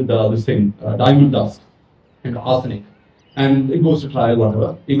grounded diamond dust and arsenic. And it goes to trial,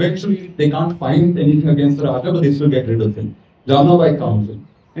 whatever. Eventually, they can't find anything against the Raja, but they still get rid of him. Jamnabai comes in.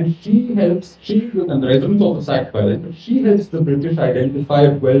 And and the residents also sacked by then, but she helps the British identify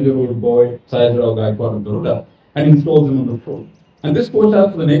a 12-year-old boy, Sayajirao Gaikwad of Baroda, and installs him on the throne. And this coach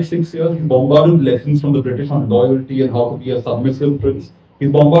for the next 6 years, he's bombarded with lessons from the British on loyalty and how to be a submissive prince. He's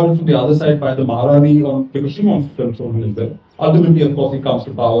bombarded from the other side by the Maharani because she wants to control him as well. Ultimately, of course, he comes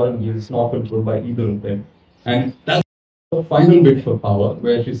to power and he's not controlled by either of them. And that's the final bit for power,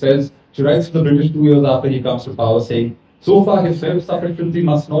 where she writes to the British 2 years after he comes to power saying, so far his self-sufficiency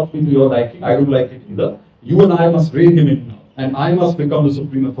must not be to your liking, I don't like it either. You and I must rein him in now, and I must become the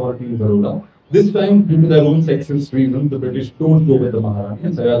supreme authority in Baroda. This time, due to their own sexist reasons, the British don't go with the Maharani,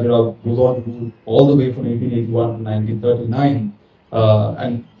 and Sayajirao goes on to rule all the way from 1881 to 1939.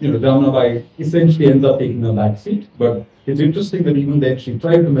 And Jamnabai essentially ends up taking a back seat. But it's interesting that even then she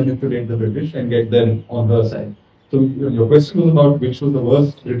tried to manipulate the British and get them on her side. So your question was about which was the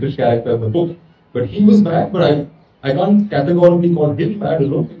worst British character in the book. But he was bad, but I can't categorically call him bad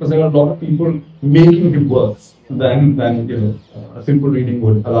alone because there are a lot of people making him worse than a simple reading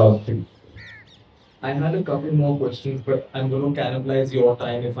would allow us to. I had a couple more questions, but I'm going to cannibalize your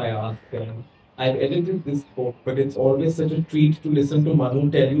time if I ask them. I've edited this book, but it's always such a treat to listen to Manu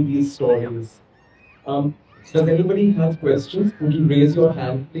tell you these stories. Does anybody have questions? Would you raise your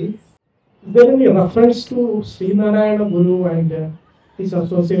hand, please? Is there any reference to Sri Narayana Guru and his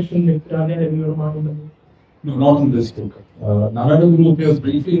association with Raja Ravi Verma? No, not in this book. Narayana Guru appears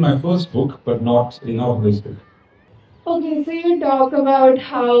briefly in my first book, but not in this book. Okay, so you talk about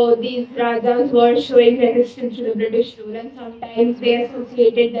how these Rajas were showing resistance to the British rule and sometimes they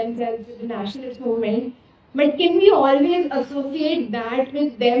associated themselves with the nationalist movement. But can we always associate that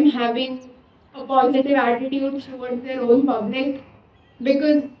with them having a positive attitude towards their own public?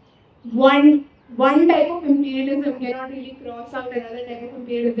 Because one type of imperialism cannot really cross out another type of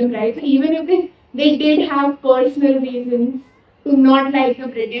imperialism, right? So even if they did have personal reasons to not like the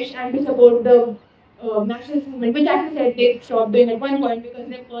British and to support the nationalist movement, which as I said they stopped doing at one point because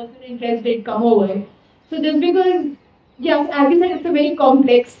their personal interest did come over. So just because, yes, as you said, it's a very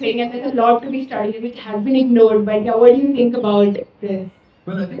complex thing and there's a lot to be studied which has been ignored. But yeah, what do you think about this?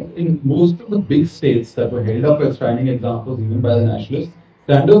 Well, I think in most of the big states that were held up as shining examples, even by the nationalists,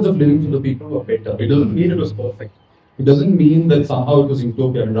 standards of living for the people were better. It doesn't mean it was perfect. It doesn't mean that somehow it was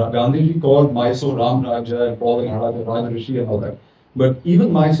utopia. Gandhiji called Mysore Ram Raja and called the Maharaja Raja Rishi and all that. But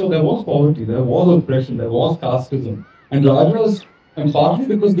even Mysore, there was poverty, there was oppression, there was casteism. And Rajas, and partly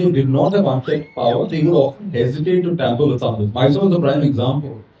because they did not have unchecked power, they would often hesitate to tamper with something. Mysore is a prime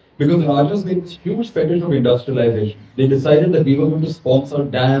example. Because the Rajas made this huge fetish of industrialization. They decided that we were going to sponsor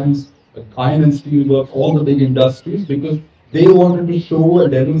dams, iron and steel works, all the big industries, because they wanted to show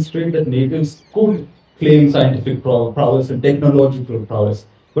and demonstrate that natives could claim scientific prowess and technological prowess.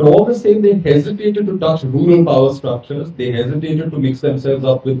 But all the same, they hesitated to touch rural power structures. They hesitated to mix themselves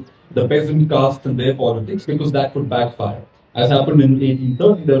up with the peasant caste and their politics because that could backfire. As happened in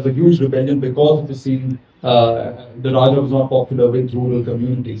 1830, there was a huge rebellion because of the scene. The Raja was not popular with rural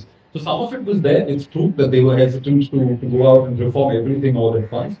communities. So some of it was there. It's true that they were hesitant to go out and reform everything all at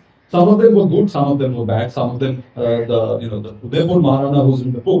once. Some of them were good, some of them were bad. Some of them, the Udaipur Maharana who's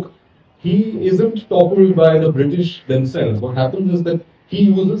in the book, he isn't toppled by the British themselves. What happens is that he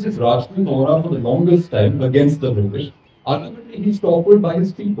uses his Rajput aura for the longest time against the British. Ultimately, he's toppled by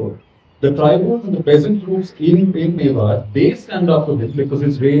his people. The tribals and the peasant groups in Mewar, they stand up to him because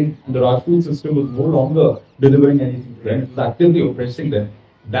his reign in the Rajput system was no longer delivering anything to them, it was actively oppressing them.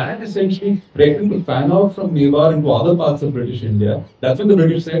 That essentially threatened to fan out from Mewar into other parts of British India. That's when the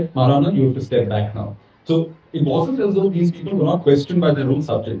British said, Maharana, you have to step back now. So it wasn't as though these people were not questioned by their own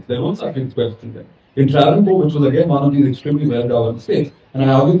subjects. Their own subjects questioned them. In Travancore, which was again one of these extremely well-governed states, and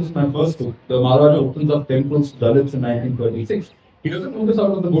I argued this in my first book, the Maharaja opens up temples to Dalits in 1936. He doesn't do this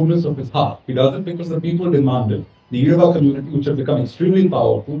out of the goodness of his heart. He does it because the people demand it. The Irava community, which had become extremely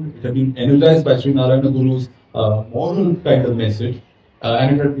powerful, it had been energized by Sri Narayana Guru's moral kind of message,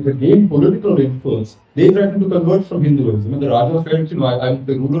 and it had gained political influence. They threatened to convert from Hinduism. And the Raja felt, I'm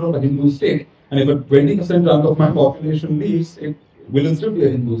the ruler of a Hindu state, and if a 20% chunk of my population leaves, it will still be a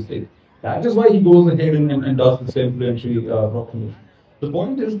Hindu state. That is why he goes ahead and does this temple entry proclamation. The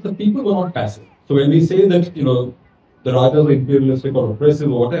point is, the people were not passive. So when we say that, the Rajas were imperialistic or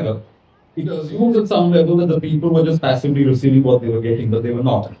oppressive or whatever, it assumes at some level that the people were just passively receiving what they were getting, but they were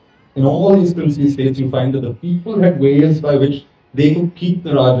not. In all these princely states, you find that the people had ways by which they could keep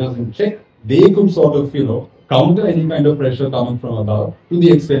the Rajas in check. They could sort of, counter any kind of pressure coming from above, to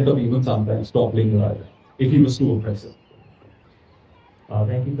the extent of even sometimes toppling the Raja, if he was too oppressive.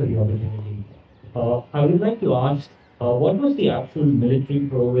 Thank you for the opportunity. I would like to ask, what was the actual military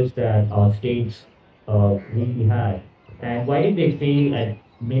prowess that states really had, and why did they fail at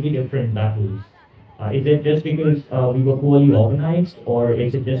many different battles? Is it just because we were poorly organized, or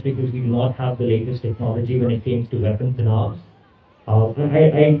is it just because we do not have the latest technology when it comes to weapons and arms?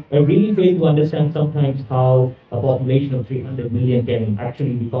 I really fail to understand sometimes how a population of 300 million can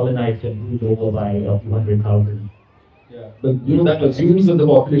actually be colonized and ruled over by a few 100,000. Yeah, but that assumes that the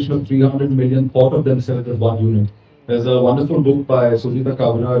population of 300 million thought of themselves as one unit. There's a wonderful book by Sujita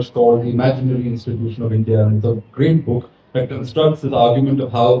Kaviraj called The Imaginary Institution of India, and it's a great book that constructs this argument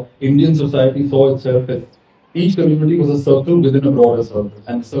of how Indian society saw itself as each community was a circle within a broader circle,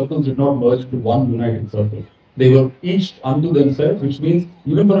 and the circles did not merge into one united circle. They were each unto themselves, which means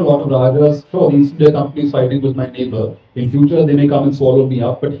even for a lot of Rajas, sure, the East India Company is fighting with my neighbor. In future, they may come and swallow me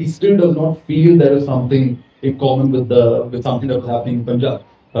up, but he still does not feel there is something in common with something that was happening in Punjab.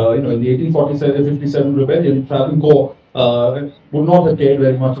 In the 1847-57 rebellion, Travancore would not have cared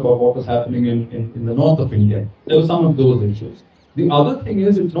very much about what was happening in the north of India. There were some of those issues. The other thing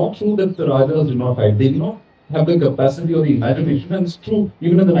is, it's not true that the Rajas did not fight. They did not have the capacity or the imagination, and it's true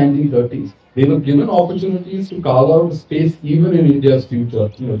even in the 1930s. They were given opportunities to carve out a space even in India's future.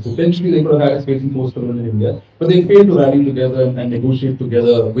 Potentially they could have had a space in post-colonial India, but they failed to rally together and negotiate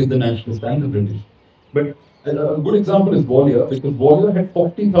together with the nationalists and the British. But a good example is Gwalior, because Gwalior had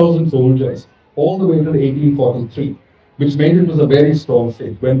 40,000 soldiers all the way till 1843, which meant it was a very strong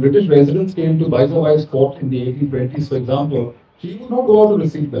state. When British residents came to Viceroy's court in the 1820s, for example, he would not go out to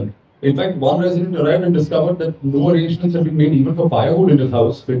receive them. In fact, one resident arrived and discovered that no arrangements had been made even for firewood in his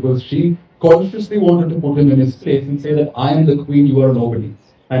house, because she consciously wanted to put him in his place and say that I am the queen, you are nobody.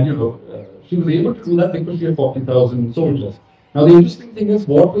 And she was able to do that because she had 40,000 soldiers. Now the interesting thing is,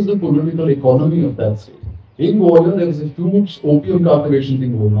 what was the political economy of that state? In Gwalior, there was a huge opium cultivation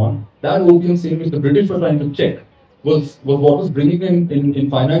thing going on. That opium sale, which the British were trying to check, was what was bringing in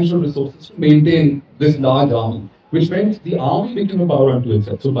financial resources to maintain this large army, which meant the army became a power unto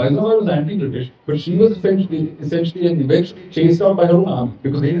itself. So Viceroy was anti-British, but she was essentially and eventually chased out by her own army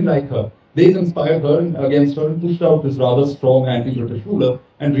because they didn't like her. They conspired her against her and pushed out this rather strong anti-British ruler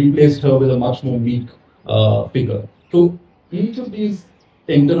and replaced her with a much more meek figure. So each of these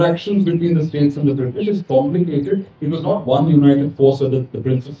interactions between the states and the British is complicated. It was not one united force where the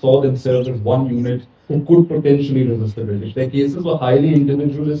British saw themselves as one unit who could potentially resist the British. Their cases were highly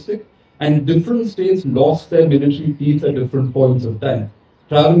individualistic, and different states lost their military teeth at different points of time.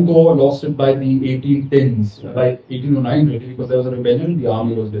 Travancore lost it by the 1810s, by 1809 really, because there was a rebellion, the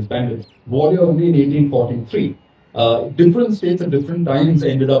army was disbanded. Warrior only in 1843. Different states at different times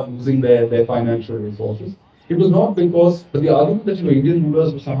ended up losing their financial resources. It was not because, but the argument that Indian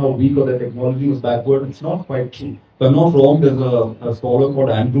rulers were somehow weak or their technology was backward, it's not quite true. If I'm not wrong, there's a scholar called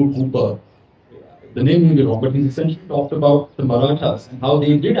Andrew Cooper. The name may be wrong, but he's essentially talked about the Marathas and how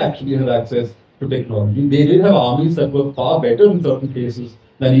they did actually have access to technology. They did have armies that were far better in certain cases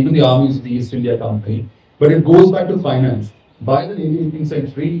than even the armies of the East India Company. But it goes back to finance. By the late 18th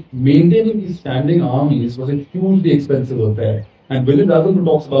century, maintaining these standing armies was a hugely expensive affair. And William Dalrymple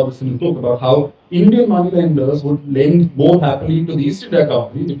talks about this in his book about how Indian moneylenders would lend more happily to the East India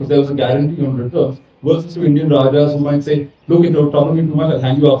Company because there was a guarantee on returns versus to Indian Rajas who might say, look, if you're troubling me too much, I'll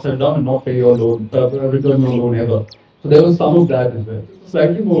hang you upside down and not pay your loan, return your loan ever. So there was some of that as well. It's a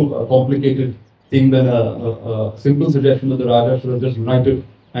slightly more complicated thing than a simple suggestion that the Rajas should have just united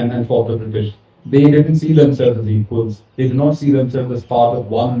and fought the British. They didn't see themselves as equals. They did not see themselves as part of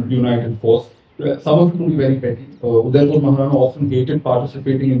one united force. Some of it would be very petty. Udaipur Maharana often hated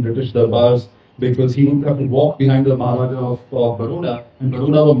participating in British darbars because he would have to walk behind the Maharaja of Baroda, and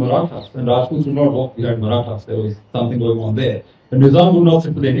Baroda were Marathas, and Rajputs would not walk behind Marathas. There was something going on there. The Nizam would not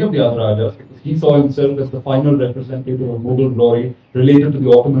sit with any of the other Rajas because he saw himself as the final representative of Mughal glory related to the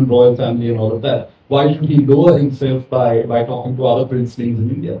Ottoman royal family and all of that. Why should he lower himself by talking to other princelings in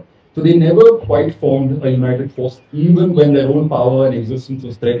India? So they never quite formed a united force, even when their own power and existence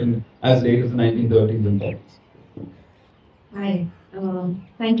was threatened as late as the 1930s and 40s. Hi,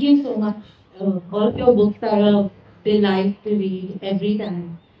 thank you so much. All of your books are a delight to read every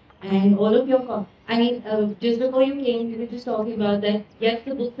time. And all of your, just before you came, you were just talking about that, yes,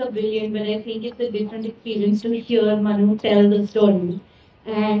 the books are brilliant, but I think it's a different experience to hear Manu tell the story.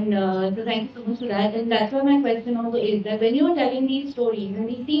 And so thank you so much for that. And that's why my question also is that when you're telling these stories, and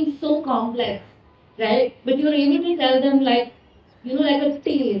they seem so complex, right? But you're able to tell them like, like a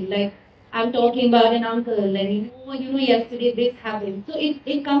tale, like I'm talking about an uncle, and yesterday this happened. So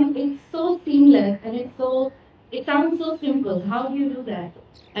it's so seamless, and it sounds so simple. How do you do that?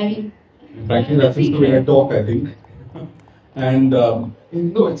 I mean, frankly, that's just the way I talk, I think. And no,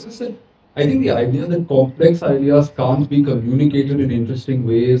 it's just that I think the idea that complex ideas can't be communicated in interesting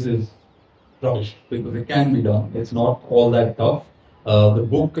ways is rubbish because it can be done. It's not all that tough. The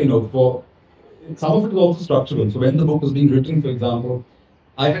book, for some of it is also structural. So when the book was being written, for example,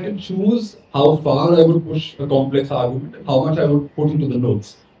 I had to choose how far I would push a complex argument and how much I would put into the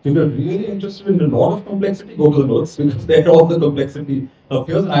notes. So if you're really interested in a lot of complexity, go to the notes because there all the complexity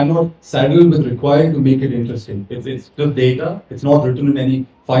appears. I'm not saddled with requiring to make it interesting. It's just data. It's not written in any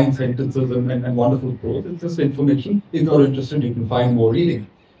fine sentences and wonderful prose. It's just information. If you're interested, you can find more reading.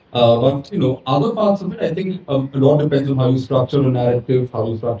 But other parts of it, I think a lot depends on how you structure a narrative, how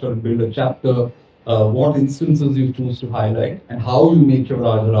you structure and build a chapter, what instances you choose to highlight, and how you make your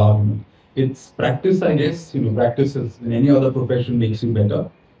larger argument. It's practice, I guess. Practice is in any other profession makes you better.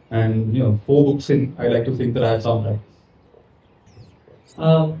 And 4 books in, I like to think that I have some practice.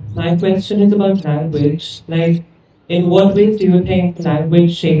 My question is about language. Like, in what ways do you think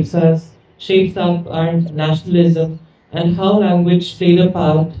language shapes up our nationalism, and how language played a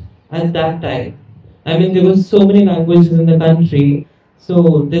part at that time? I mean, there were so many languages in the country.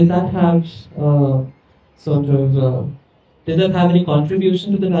 So did that have did that have any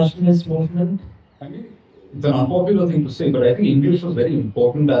contribution to the nationalist movement? I mean, it's an unpopular thing to say, but I think English was very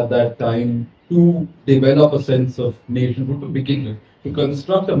important at that time to develop a sense of nationhood to begin with. To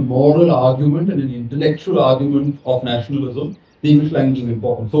construct a moral argument and an intellectual argument of nationalism, the English language is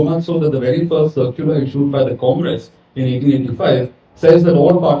important. So much so that the very first circular issued by the Congress in 1885 says that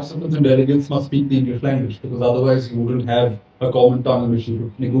all participants and delegates must speak the English language because otherwise you wouldn't have a common tongue in which you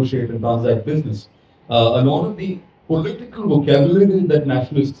could negotiate and transact business. A lot of the political vocabulary that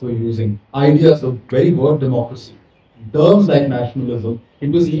nationalists were using, ideas of very word democracy, terms like nationalism,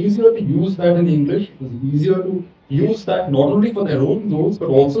 it was easier to use that in English, it was easier to use that not only for their own goals but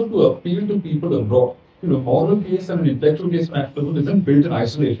also to appeal to people abroad. Moral case and an intellectual case for nationalism isn't built in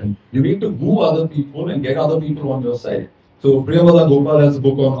isolation. You need to woo other people and get other people on your side. So Priyamada Gopal has a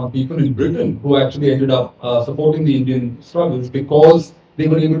book on people in Britain who actually ended up supporting the Indian struggles because they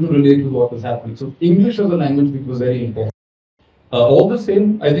were able to relate with what was happening. So English as a language was very important. All the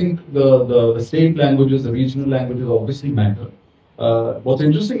same, I think the state languages, the regional languages obviously matter. What's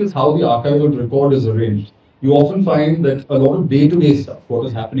interesting is how the archival record is arranged. you often find that a lot of day-to-day stuff, what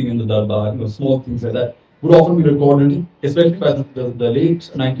is happening in the Darbar, small things like that, would often be recorded, especially by the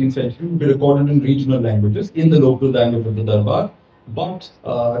late 19th century, would be recorded in regional languages, in the local language of the Darbar, but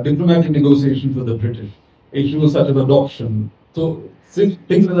diplomatic negotiations with the British, issues such as adoption. So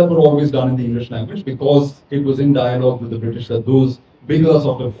things like that were always done in the English language because it was in dialogue with the British that those bigger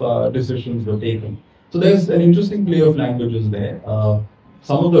sort of decisions were taken. So there's an interesting play of languages there.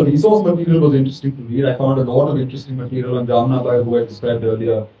 Some of the resource material was interesting to read. I found a lot of interesting material on Jamna Bai, who I described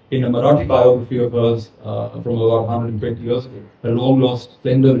earlier, in a Marathi biography of hers from about 120 years ago, a long-lost,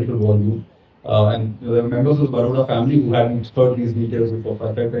 slender little volume. And there were members of the Baroda family who hadn't heard these details before. So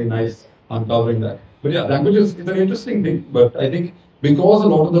I felt very nice uncovering that. But yeah, languages is an interesting thing. But I think because a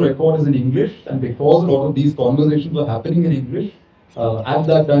lot of the record is in English and because a lot of these conversations were happening in English, at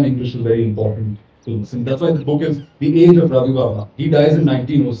that time English was very important to us. And that's why the book is The Age of Ravi Verma. He dies in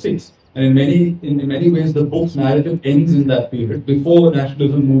 1906. And in many ways, the book's narrative ends in that period before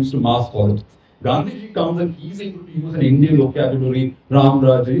nationalism moves to mass politics. Gandhiji comes and he's able to use an Indian vocabulary, Ram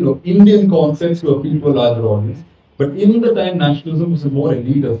Raja, Indian concepts to appeal to a larger audience. But in the time nationalism was a more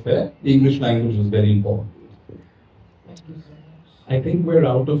elite affair, the English language was very important. I think we're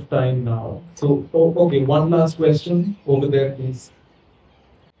out of time now. So, okay, one last question over there, please.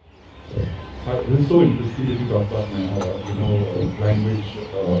 This is so interesting that you talk about language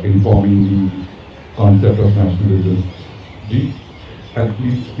informing the concept of nationalism. And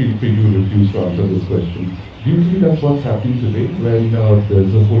please feel free to refuse to answer this question. Do you think that's what's happening today when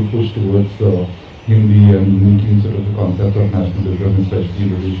there's a whole push towards Hindi and making sort of the concept of nationalism, especially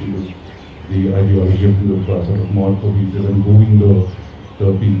in relation to the ideology of the sort of more cohesive and moving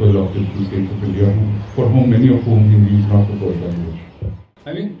the people of the two states of India, for whom many of whom Hindi is not the first language?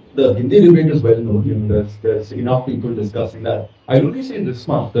 I mean, the Hindi debate is well known. There's enough people discussing that. I'll only say this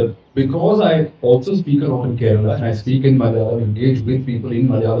much, that because I also speak a lot in Kerala and I speak in Malayalam, engage with people in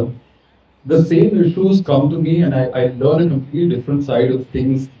Malayalam, the same issues come to me and I learn a completely different side of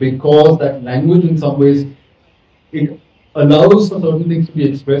things because that language in some ways, it allows for certain things to be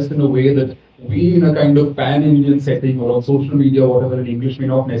expressed in a way that we in a kind of pan-Indian setting or on social media or whatever in English may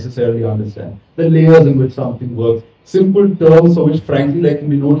not necessarily understand. The layers in which something works, simple terms for which frankly there can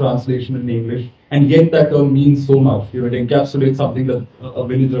be no translation in English, and yet that term means so much. It encapsulates something that a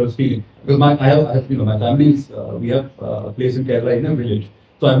villager is feeling. Because my family's, we have a place in Kerala in a village.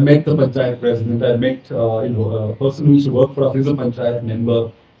 So I met the panchayat president, I met a person who used to work for us, is a panchayat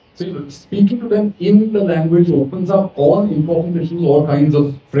member. So speaking to them in the language opens up all important issues, all kinds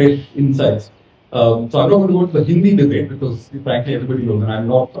of fresh insights. So I'm not going to go to the Hindi debate because frankly everybody knows, and I'm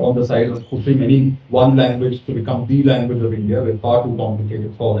not on the side of pushing any one language to become the language of India. We're far too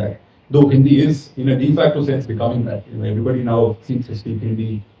complicated for that. Though Hindi is, in a de facto sense, becoming that. Everybody now seems to speak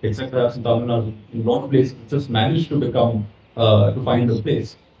Hindi, except perhaps in Tamil Nadu. In a lot of places, it's just managed to become, to find a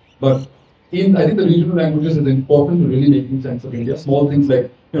place. But I think the regional languages is important to really making sense of India. Small things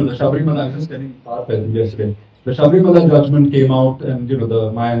like, the Shabarimala, I was just telling Parth yesterday. The Shabarimala judgment came out,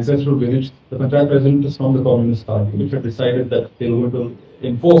 and my ancestral village, the panchayat president is from the Communist Party, which had decided that they were going to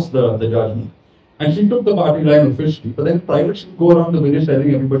enforce the judgment. And she took the party line officially, but then private she would go around the village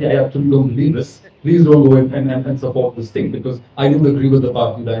telling everybody, I actually don't believe this. Please don't go and support this thing because I don't agree with the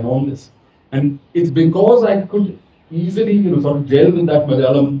party line on this. And it's because I could easily, sort of gel with that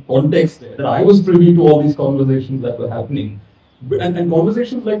Malayalam context there that I was privy to all these conversations that were happening. And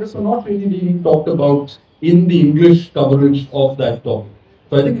conversations like this were not really being talked about in the English coverage of that topic.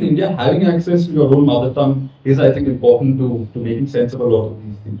 So I think in India, having access to your own mother tongue is, I think, important to making sense of a lot of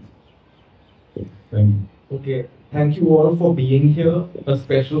these things. Thank you. Okay, thank you all for being here. A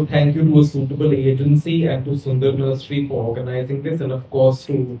special thank you to A Suitable Agency and to Sunder Nursery for organizing this, and of course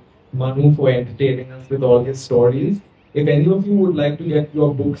to Manu for entertaining us with all his stories. If any of you would like to get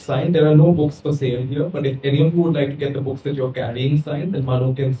your books signed, there are no books for sale here, but if any of you would like to get the books that you're carrying signed, then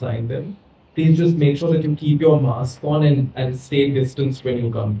Manu can sign them. Please just make sure that you keep your mask on and stay distanced when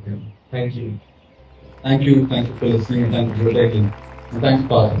you come here. Thank you. Thank you for listening, and thank you for attending. And thanks,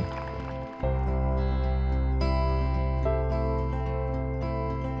 Parth.